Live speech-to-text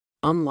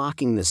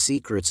Unlocking the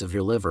secrets of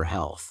your liver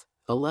health.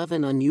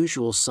 11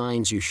 unusual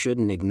signs you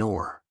shouldn't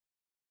ignore.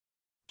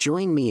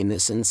 Join me in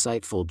this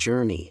insightful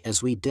journey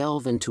as we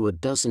delve into a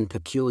dozen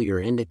peculiar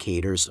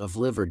indicators of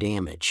liver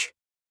damage.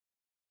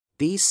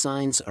 These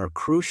signs are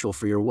crucial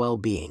for your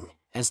well-being,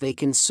 as they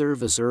can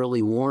serve as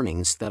early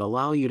warnings that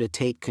allow you to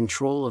take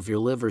control of your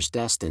liver's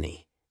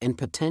destiny, and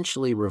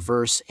potentially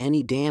reverse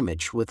any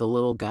damage with a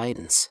little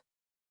guidance.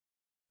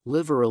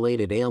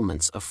 Liver-related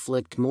ailments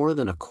afflict more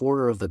than a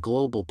quarter of the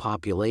global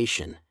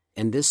population,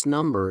 and this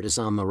number is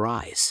on the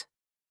rise.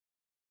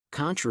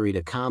 Contrary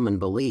to common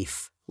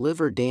belief,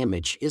 liver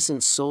damage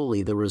isn't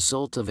solely the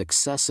result of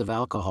excessive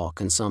alcohol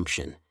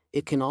consumption.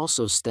 It can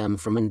also stem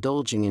from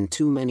indulging in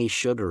too many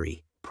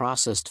sugary,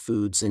 processed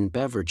foods and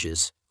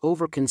beverages,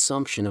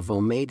 overconsumption of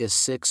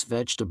omega-6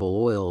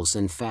 vegetable oils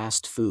and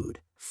fast food,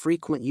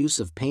 frequent use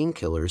of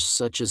painkillers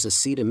such as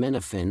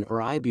acetaminophen or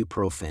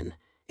ibuprofen,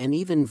 and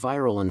even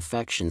viral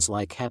infections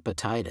like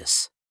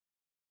hepatitis.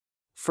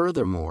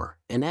 Furthermore,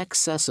 an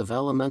excess of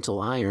elemental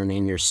iron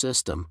in your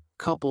system,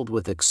 coupled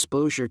with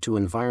exposure to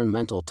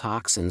environmental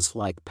toxins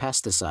like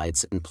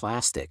pesticides and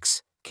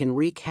plastics, can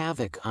wreak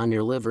havoc on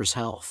your liver's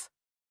health.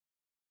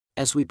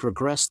 As we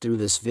progress through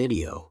this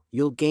video,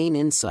 you'll gain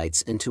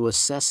insights into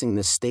assessing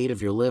the state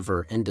of your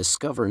liver and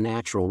discover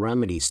natural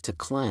remedies to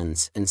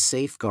cleanse and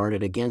safeguard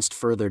it against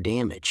further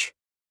damage.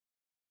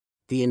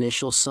 The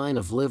initial sign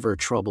of liver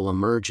trouble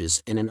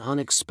emerges in an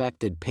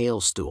unexpected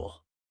pale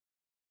stool.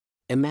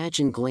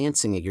 Imagine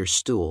glancing at your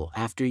stool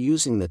after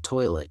using the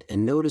toilet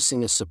and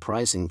noticing a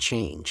surprising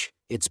change.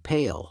 It's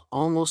pale,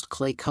 almost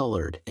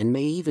clay-colored, and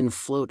may even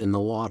float in the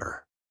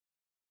water.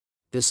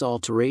 This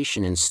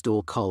alteration in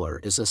stool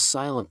color is a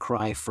silent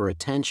cry for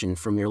attention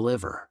from your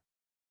liver.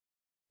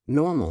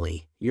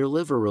 Normally, your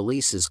liver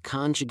releases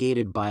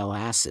conjugated bile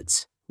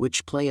acids,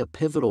 which play a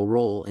pivotal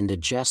role in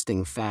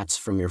digesting fats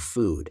from your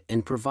food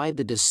and provide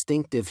the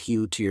distinctive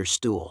hue to your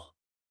stool.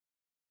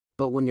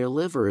 But when your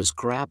liver is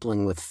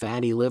grappling with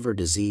fatty liver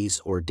disease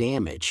or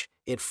damage,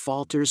 it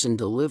falters in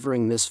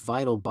delivering this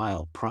vital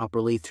bile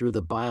properly through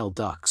the bile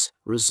ducts,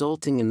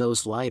 resulting in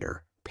those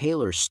lighter,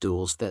 paler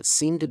stools that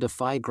seem to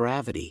defy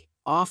gravity,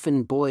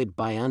 often buoyed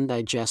by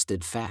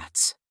undigested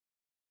fats.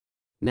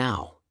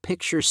 Now,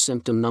 picture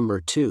symptom number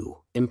 2,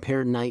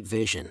 impaired night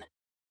vision.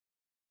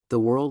 The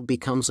world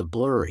becomes a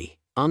blurry,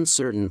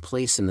 uncertain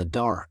place in the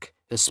dark,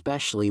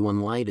 especially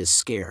when light is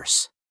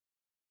scarce.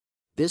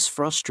 This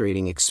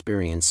frustrating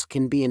experience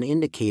can be an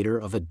indicator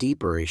of a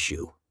deeper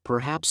issue,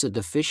 perhaps a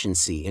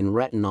deficiency in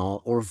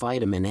retinol or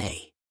vitamin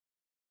A.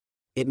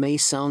 It may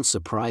sound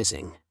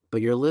surprising,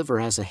 but your liver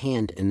has a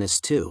hand in this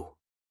too.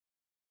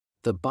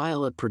 The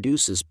bile it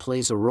produces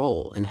plays a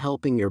role in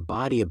helping your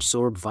body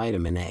absorb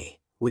vitamin A,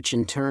 which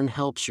in turn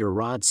helps your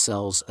rod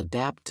cells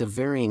adapt to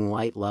varying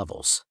light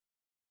levels.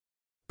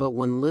 But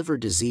when liver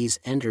disease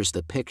enters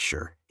the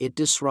picture, it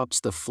disrupts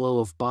the flow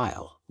of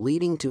bile,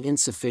 leading to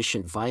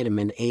insufficient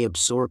vitamin A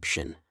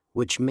absorption,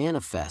 which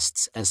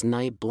manifests as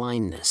night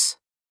blindness.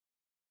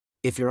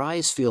 If your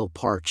eyes feel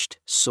parched,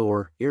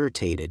 sore,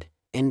 irritated,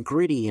 and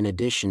gritty in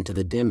addition to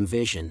the dim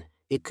vision,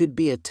 it could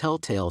be a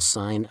telltale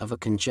sign of a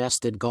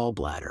congested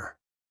gallbladder.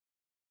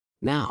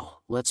 Now,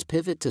 let's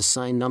pivot to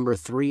sign number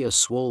 3, a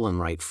swollen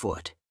right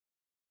foot.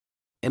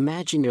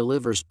 Imagine your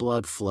liver's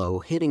blood flow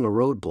hitting a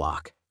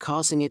roadblock,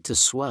 causing it to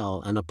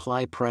swell and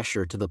apply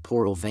pressure to the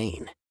portal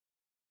vein.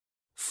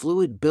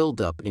 Fluid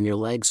buildup in your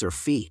legs or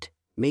feet,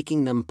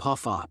 making them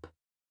puff up.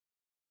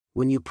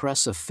 When you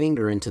press a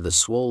finger into the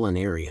swollen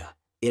area,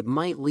 it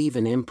might leave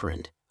an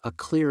imprint, a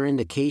clear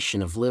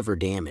indication of liver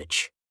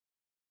damage.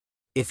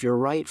 If your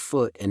right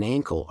foot and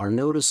ankle are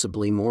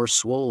noticeably more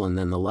swollen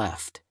than the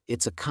left,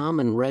 it's a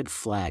common red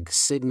flag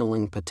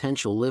signaling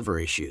potential liver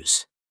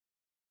issues.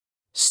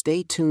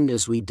 Stay tuned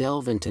as we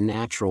delve into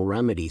natural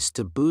remedies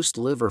to boost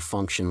liver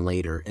function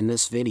later in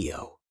this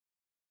video.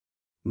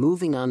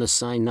 Moving on to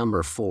sign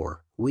number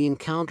 4, we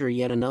encounter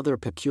yet another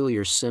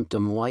peculiar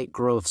symptom: white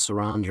growths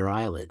around your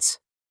eyelids.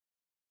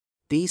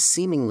 These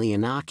seemingly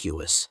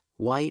innocuous,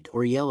 white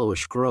or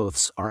yellowish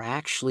growths are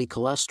actually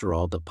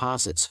cholesterol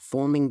deposits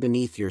forming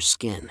beneath your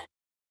skin.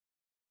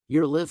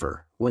 Your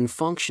liver, when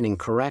functioning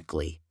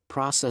correctly,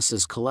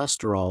 processes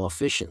cholesterol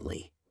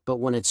efficiently, but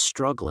when it's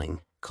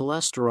struggling,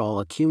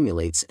 cholesterol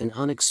accumulates in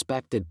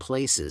unexpected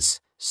places,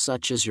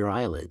 such as your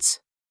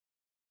eyelids.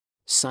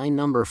 Sign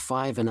number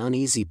 5, an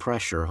uneasy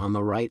pressure on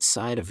the right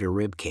side of your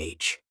rib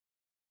cage.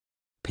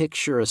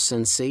 Picture a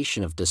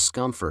sensation of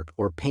discomfort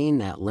or pain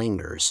that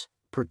lingers,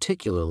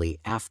 particularly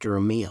after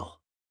a meal.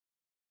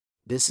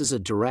 This is a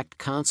direct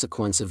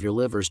consequence of your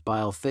liver's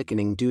bile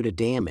thickening due to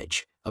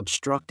damage,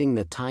 obstructing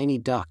the tiny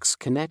ducts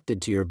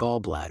connected to your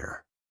gallbladder.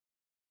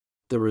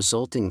 The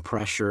resulting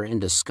pressure and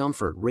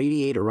discomfort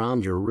radiate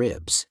around your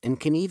ribs and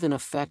can even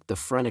affect the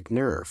phrenic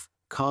nerve,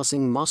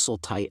 causing muscle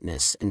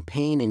tightness and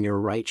pain in your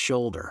right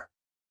shoulder.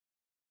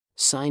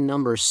 Sign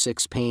number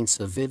 6 paints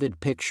a vivid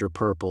picture: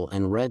 purple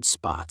and red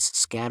spots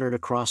scattered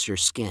across your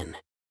skin.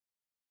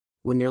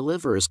 When your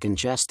liver is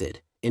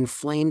congested,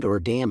 Inflamed or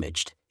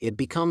damaged, it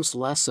becomes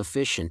less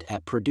efficient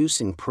at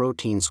producing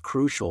proteins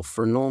crucial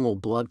for normal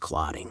blood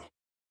clotting.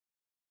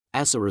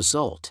 As a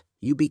result,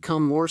 you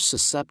become more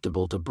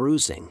susceptible to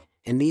bruising,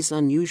 and these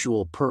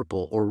unusual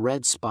purple or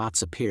red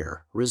spots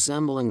appear,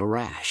 resembling a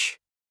rash.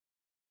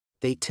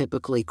 They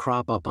typically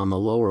crop up on the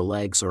lower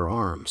legs or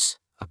arms,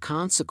 a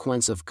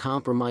consequence of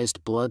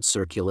compromised blood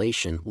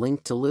circulation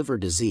linked to liver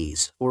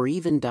disease or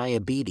even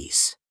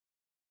diabetes.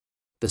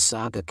 The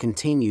saga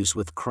continues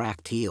with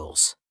cracked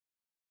heels.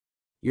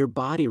 Your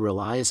body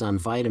relies on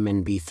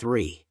vitamin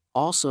B3,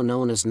 also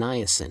known as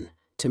niacin,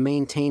 to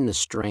maintain the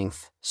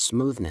strength,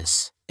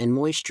 smoothness, and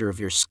moisture of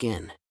your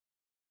skin.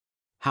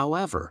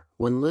 However,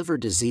 when liver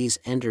disease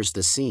enters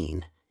the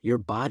scene, your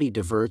body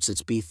diverts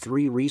its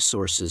B3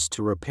 resources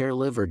to repair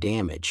liver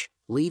damage,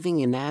 leaving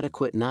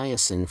inadequate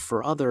niacin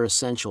for other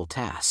essential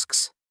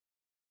tasks.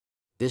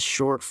 This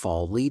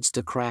shortfall leads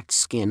to cracked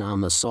skin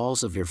on the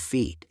soles of your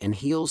feet and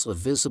heels, a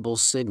visible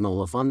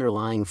signal of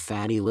underlying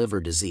fatty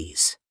liver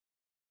disease.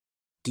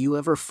 Do you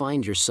ever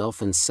find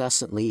yourself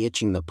incessantly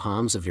itching the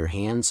palms of your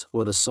hands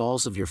or the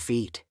soles of your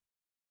feet?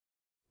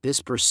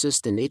 This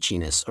persistent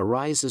itchiness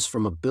arises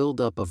from a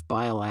buildup of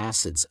bile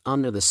acids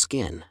under the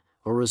skin,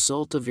 a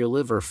result of your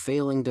liver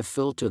failing to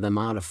filter them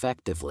out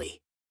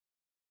effectively.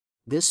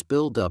 This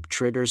buildup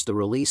triggers the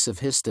release of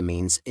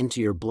histamines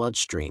into your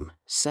bloodstream,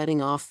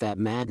 setting off that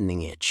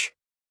maddening itch.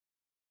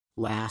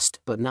 Last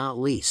but not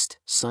least,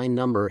 sign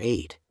number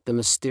 8, the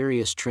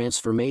mysterious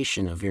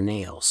transformation of your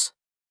nails.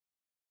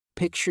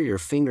 Picture your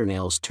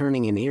fingernails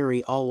turning an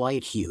eerie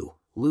all-white hue,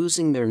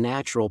 losing their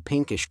natural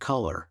pinkish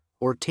color,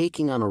 or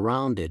taking on a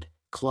rounded,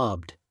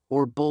 clubbed,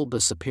 or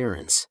bulbous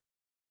appearance.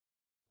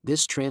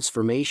 This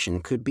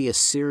transformation could be a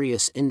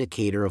serious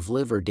indicator of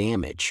liver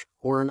damage,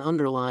 or an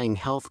underlying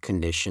health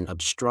condition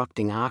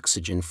obstructing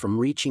oxygen from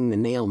reaching the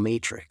nail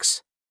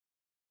matrix.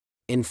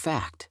 In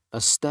fact,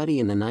 a study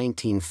in the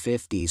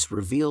 1950s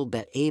revealed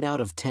that 8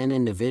 out of 10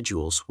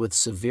 individuals with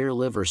severe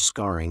liver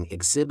scarring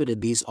exhibited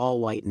these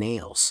all-white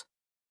nails.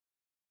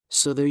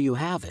 So there you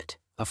have it,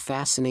 a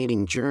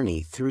fascinating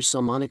journey through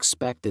some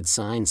unexpected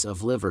signs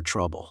of liver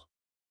trouble.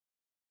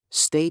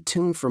 Stay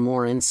tuned for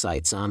more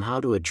insights on how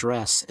to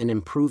address and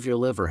improve your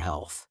liver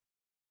health.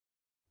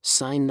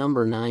 Sign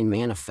number 9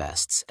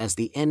 manifests as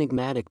the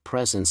enigmatic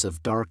presence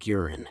of dark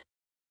urine.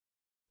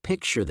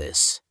 Picture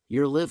this: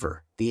 your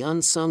liver, the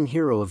unsung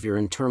hero of your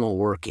internal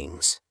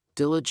workings,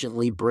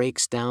 diligently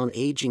breaks down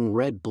aging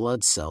red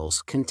blood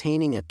cells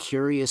containing a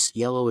curious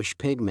yellowish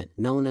pigment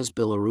known as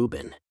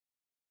bilirubin.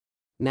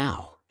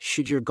 Now,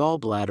 should your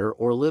gallbladder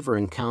or liver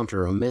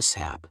encounter a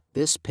mishap,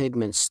 this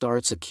pigment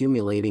starts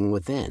accumulating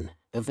within,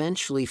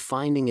 eventually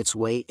finding its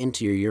way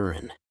into your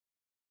urine.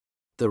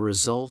 The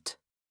result?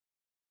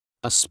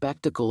 A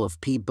spectacle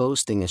of pee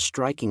boasting a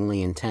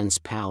strikingly intense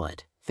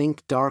palette.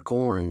 Think dark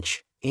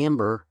orange,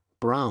 amber,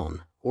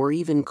 brown, or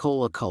even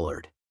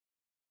cola-colored.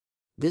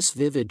 This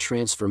vivid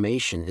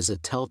transformation is a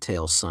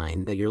telltale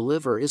sign that your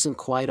liver isn't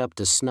quite up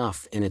to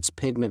snuff in its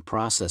pigment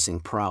processing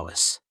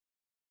prowess.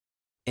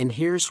 And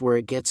here's where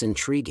it gets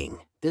intriguing: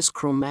 this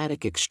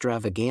chromatic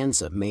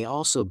extravaganza may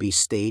also be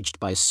staged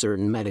by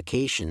certain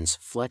medications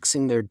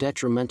flexing their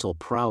detrimental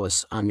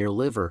prowess on your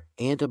liver.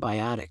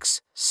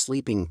 Antibiotics,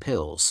 sleeping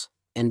pills,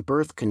 and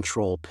birth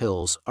control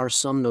pills are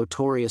some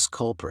notorious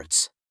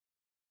culprits.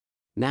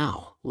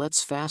 Now,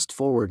 let's fast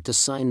forward to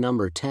sign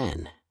number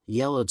 10,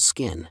 yellowed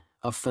skin,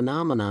 a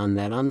phenomenon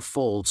that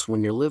unfolds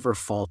when your liver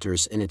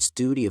falters in its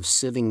duty of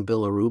sieving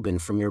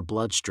bilirubin from your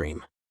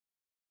bloodstream.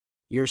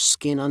 Your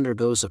skin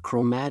undergoes a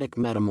chromatic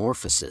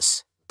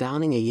metamorphosis,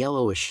 donning a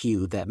yellowish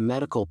hue that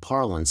medical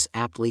parlance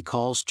aptly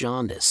calls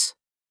jaundice.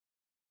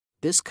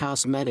 This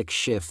cosmetic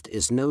shift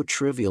is no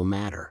trivial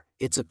matter.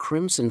 It's a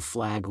crimson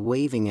flag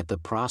waving at the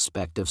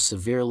prospect of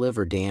severe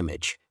liver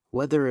damage,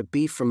 whether it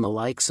be from the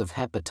likes of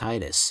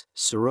hepatitis,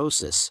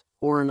 cirrhosis,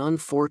 or an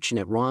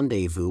unfortunate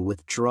rendezvous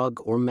with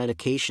drug or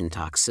medication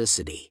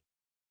toxicity.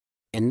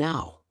 And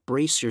now,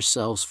 brace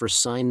yourselves for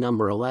sign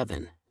number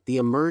 11, the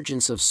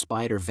emergence of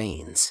spider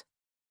veins.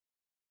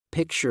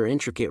 Picture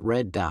intricate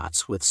red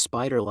dots with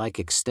spider-like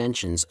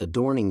extensions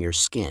adorning your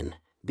skin.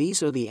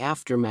 These are the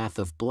aftermath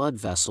of blood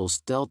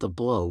vessels dealt a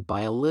blow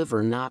by a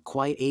liver not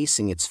quite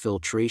acing its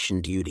filtration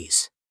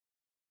duties.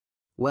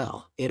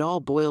 Well, it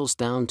all boils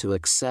down to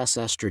excess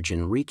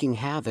estrogen wreaking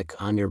havoc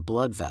on your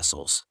blood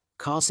vessels,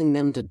 causing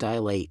them to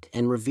dilate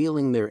and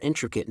revealing their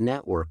intricate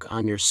network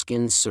on your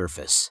skin's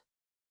surface.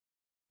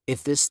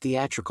 If this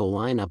theatrical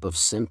lineup of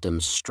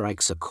symptoms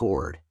strikes a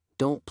chord,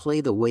 don't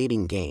play the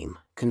waiting game.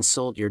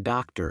 Consult your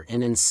doctor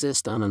and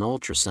insist on an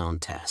ultrasound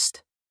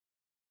test.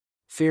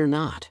 Fear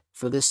not,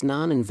 for this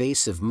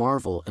non-invasive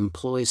marvel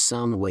employs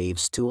sound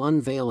waves to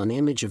unveil an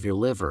image of your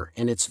liver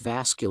and its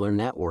vascular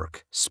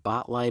network,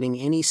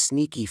 spotlighting any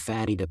sneaky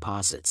fatty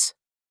deposits.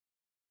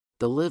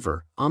 The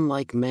liver,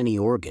 unlike many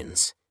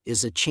organs,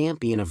 is a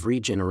champion of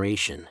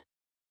regeneration.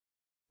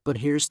 But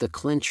here's the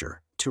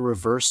clincher: to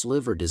reverse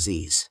liver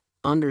disease,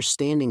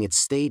 understanding its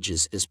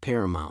stages is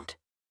paramount.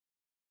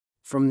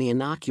 From the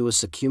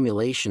innocuous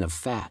accumulation of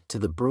fat to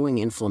the brewing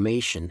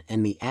inflammation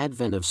and the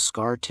advent of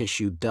scar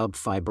tissue dubbed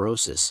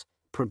fibrosis,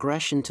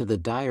 progression to the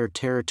dire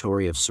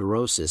territory of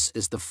cirrhosis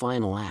is the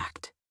final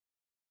act.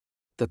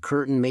 The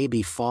curtain may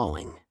be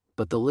falling,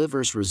 but the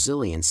liver's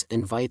resilience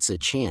invites a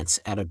chance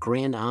at a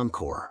grand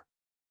encore.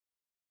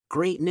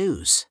 Great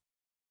news!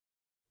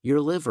 Your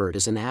liver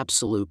is an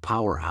absolute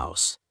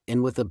powerhouse,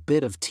 and with a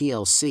bit of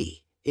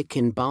TLC, it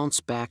can bounce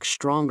back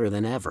stronger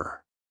than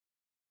ever.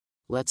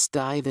 Let's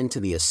dive into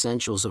the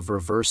essentials of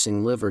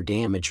reversing liver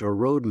damage or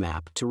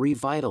roadmap to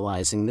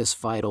revitalizing this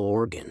vital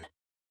organ.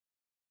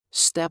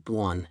 Step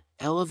 1.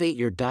 Elevate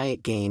your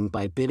diet game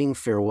by bidding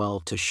farewell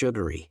to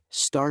sugary,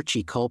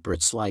 starchy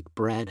culprits like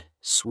bread,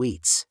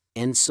 sweets,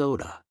 and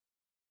soda.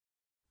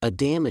 A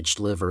damaged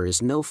liver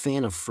is no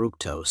fan of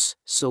fructose,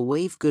 so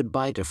wave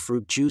goodbye to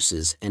fruit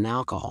juices and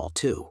alcohol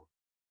too.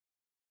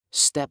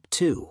 Step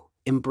 2.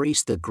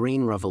 Embrace the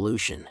green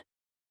revolution.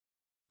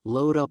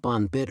 Load up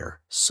on bitter,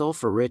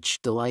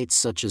 sulfur-rich delights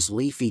such as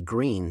leafy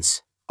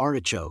greens,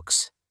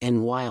 artichokes,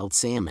 and wild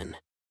salmon.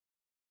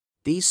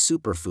 These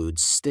superfoods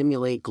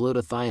stimulate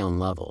glutathione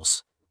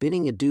levels,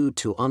 bidding adieu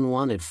to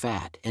unwanted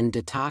fat and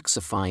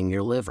detoxifying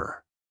your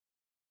liver.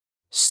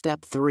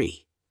 Step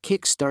 3.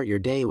 Kickstart your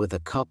day with a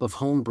cup of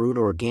home-brewed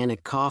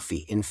organic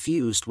coffee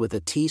infused with a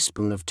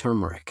teaspoon of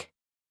turmeric.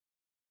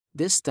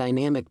 This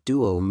dynamic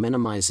duo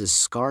minimizes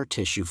scar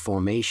tissue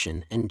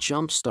formation and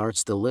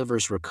jumpstarts the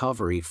liver's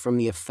recovery from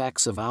the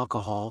effects of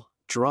alcohol,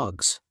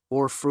 drugs,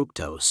 or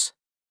fructose.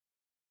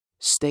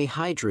 Stay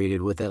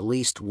hydrated with at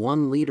least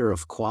 1 liter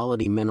of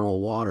quality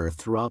mineral water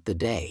throughout the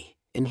day,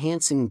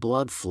 enhancing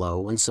blood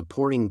flow and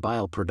supporting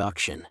bile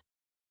production.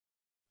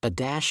 A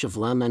dash of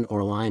lemon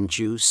or lime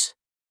juice?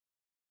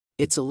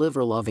 It's a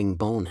liver-loving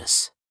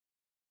bonus.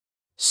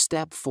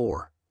 Step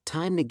 4.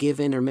 Time to give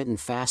intermittent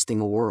fasting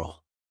a whirl.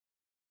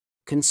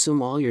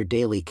 Consume all your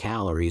daily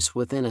calories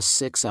within a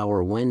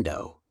 6-hour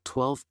window,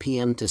 12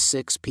 p.m. to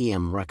 6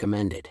 p.m.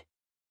 recommended.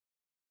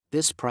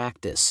 This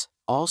practice,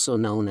 also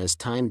known as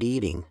timed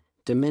eating,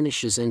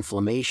 diminishes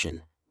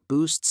inflammation,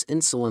 boosts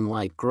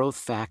insulin-like growth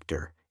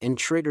factor, and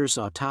triggers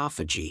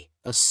autophagy,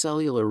 a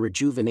cellular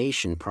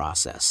rejuvenation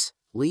process,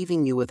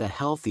 leaving you with a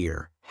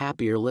healthier,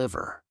 happier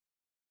liver.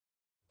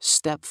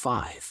 Step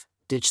 5.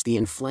 Ditch the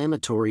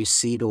inflammatory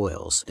seed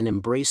oils and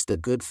embrace the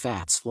good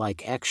fats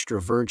like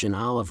extra virgin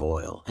olive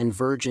oil and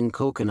virgin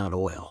coconut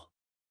oil.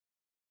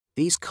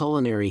 These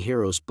culinary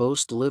heroes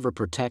boast liver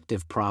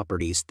protective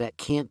properties that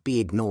can't be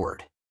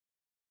ignored.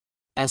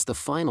 As the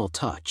final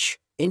touch,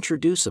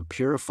 introduce a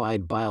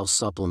purified bile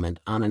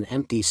supplement on an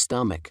empty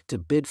stomach to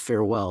bid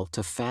farewell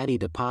to fatty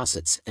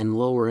deposits and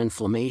lower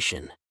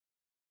inflammation.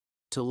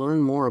 To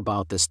learn more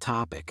about this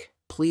topic,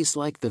 please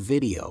like the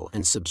video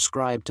and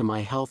subscribe to my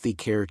Healthy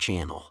Care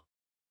channel.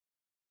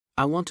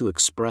 I want to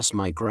express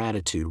my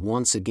gratitude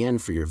once again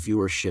for your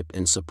viewership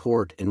and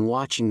support in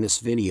watching this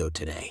video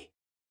today.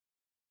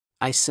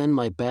 I send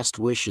my best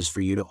wishes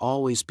for you to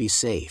always be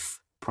safe,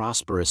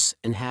 prosperous,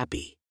 and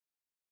happy.